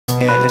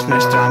Él es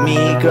nuestro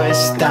amigo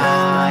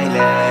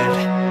Styler.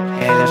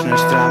 Él es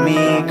nuestro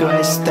amigo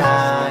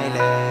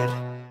Styler.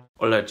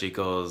 Hola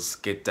chicos,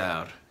 ¿qué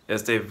tal?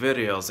 Este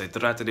video se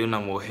trata de una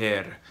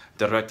mujer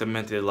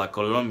directamente de la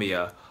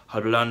Colombia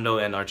hablando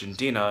en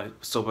Argentina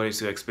sobre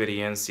su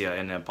experiencia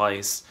en el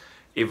país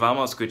y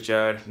vamos a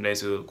escuchar de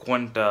su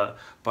cuenta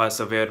para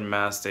saber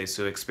más de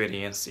su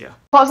experiencia.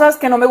 Cosas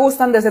que no me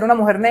gustan de ser una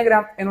mujer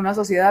negra en una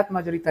sociedad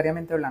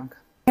mayoritariamente blanca.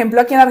 Por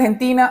ejemplo, aquí en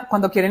Argentina,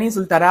 cuando quieren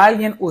insultar a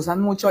alguien,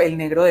 usan mucho el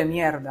negro de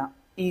mierda.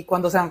 Y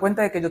cuando se dan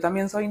cuenta de que yo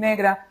también soy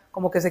negra,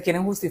 como que se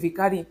quieren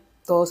justificar y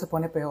todo se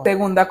pone peor.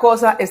 Segunda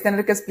cosa es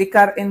tener que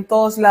explicar en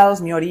todos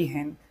lados mi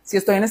origen. Si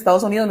estoy en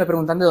Estados Unidos me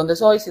preguntan de dónde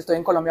soy, si estoy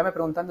en Colombia me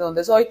preguntan de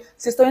dónde soy,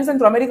 si estoy en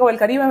Centroamérica o el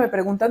Caribe me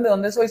preguntan de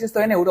dónde soy, si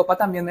estoy en Europa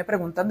también me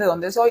preguntan de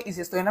dónde soy y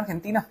si estoy en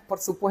Argentina, por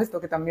supuesto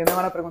que también me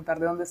van a preguntar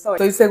de dónde soy.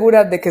 Estoy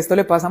segura de que esto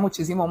le pasa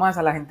muchísimo más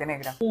a la gente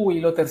negra. Uy,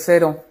 lo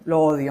tercero,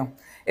 lo odio.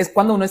 Es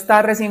cuando uno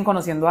está recién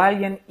conociendo a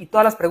alguien y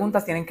todas las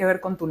preguntas tienen que ver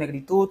con tu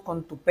negritud,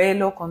 con tu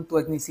pelo, con tu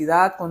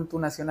etnicidad, con tu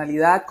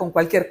nacionalidad, con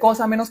cualquier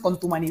cosa menos con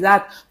tu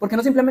humanidad. Porque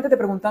no simplemente te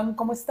preguntan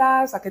cómo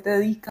estás, a qué te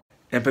dedicas.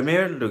 En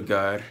primer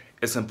lugar,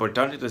 es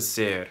importante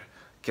decir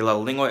que la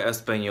lengua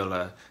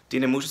española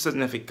tiene muchos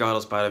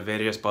significados para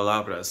varias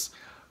palabras.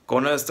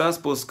 Cuando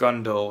estás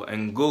buscando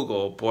en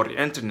Google por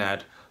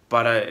internet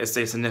para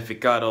este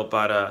significado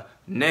para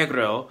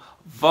negro,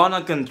 van a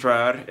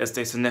encontrar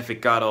este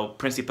significado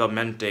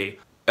principalmente.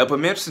 El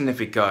primer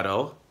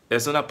significado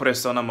es una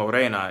persona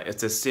morena, es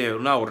decir,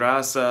 una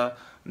raza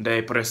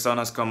de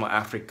personas como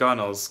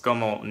africanos,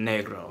 como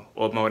negro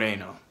o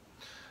moreno.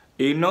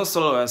 Y no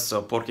solo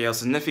eso, porque el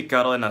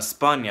significado en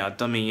España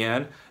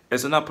también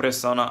es una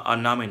persona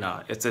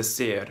anónima, es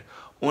decir,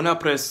 una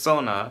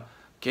persona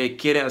que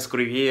quiere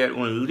escribir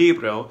un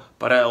libro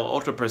para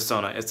otra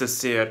persona, es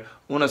decir,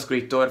 un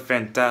escritor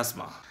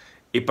fantasma.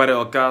 Y para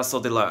el caso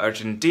de la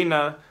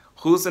Argentina,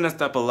 usan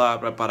esta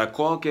palabra para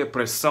cualquier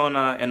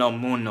persona en el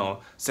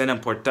mundo, sin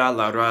importar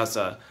la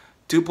raza.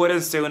 Tú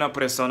puedes ser una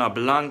persona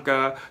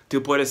blanca,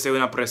 tú puedes ser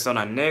una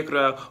persona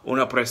negra,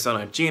 una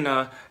persona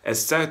china,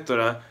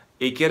 etc.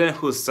 Y quieren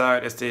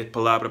usar esta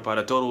palabra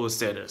para todos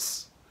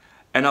ustedes.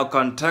 En el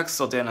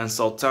contexto de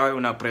insultar a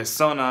una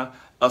persona,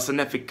 el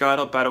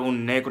significado para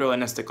un negro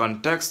en este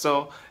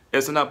contexto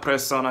es una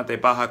persona de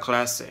baja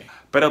clase.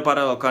 Pero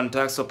para el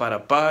contexto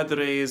para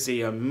padres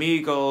y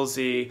amigos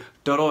y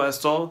todo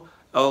eso,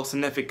 el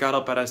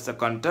significado para este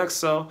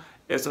contexto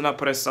es una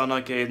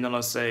persona que, no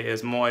lo sé,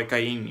 es muy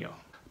cariño.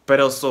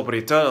 Pero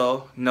sobre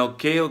todo, no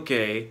creo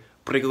que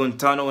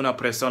preguntando a una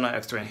persona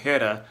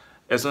extranjera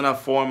es una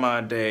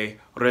forma de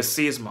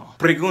racismo.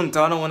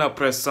 Preguntando a una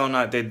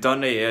persona de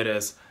dónde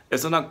eres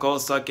es una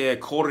cosa que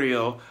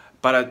ocurrió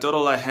para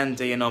toda la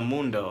gente en el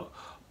mundo.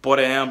 Por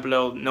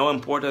ejemplo, no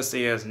importa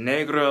si es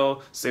negro,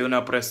 si es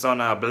una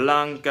persona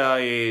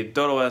blanca y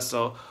todo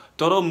eso,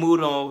 todo el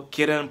mundo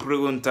quiere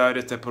preguntar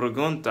esta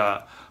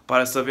pregunta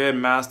para saber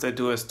más de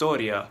tu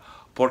historia,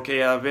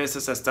 porque a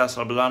veces estás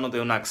hablando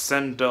de un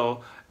acento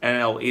en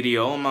el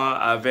idioma,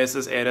 a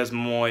veces eres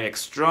muy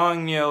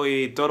extraño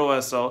y todo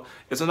eso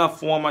es una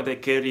forma de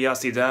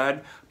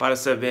curiosidad para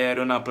saber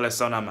una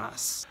persona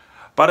más.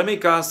 Para mi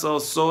caso,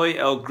 soy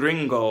el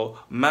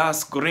gringo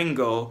más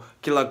gringo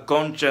que la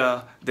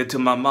concha de tu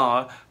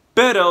mamá,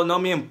 pero no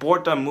me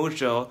importa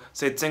mucho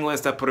si tengo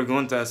estas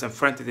preguntas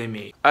enfrente de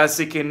mí.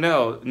 Así que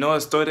no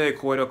estoy de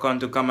acuerdo con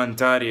tu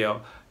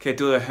comentario que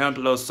tus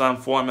ejemplos son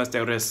formas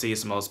de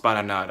racismo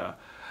para nada.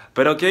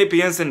 Pero ¿qué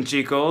piensan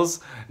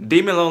chicos?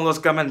 Dímelo en los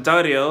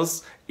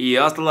comentarios y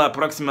hasta la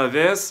próxima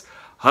vez.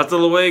 ¡Hasta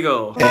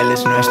luego! Él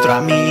es nuestro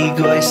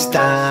amigo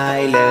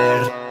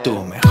Styler.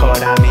 Tu mejor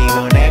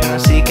amigo negro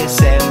sí que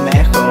es el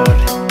mejor.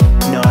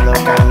 No lo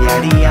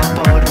cambiaría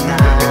por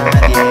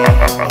nadie,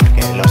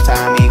 porque los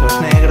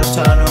amigos negros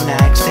son una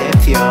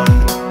excepción.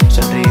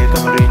 Sonríe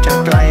como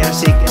Richard Pryor,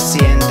 así que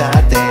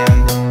siéntate.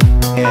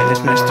 Él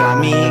es nuestro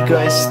amigo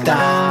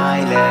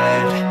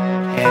Styler.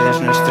 Él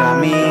es nuestro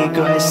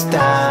amigo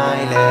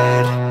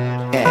Styler.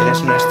 Él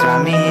es nuestro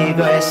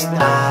amigo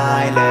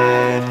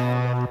Styler.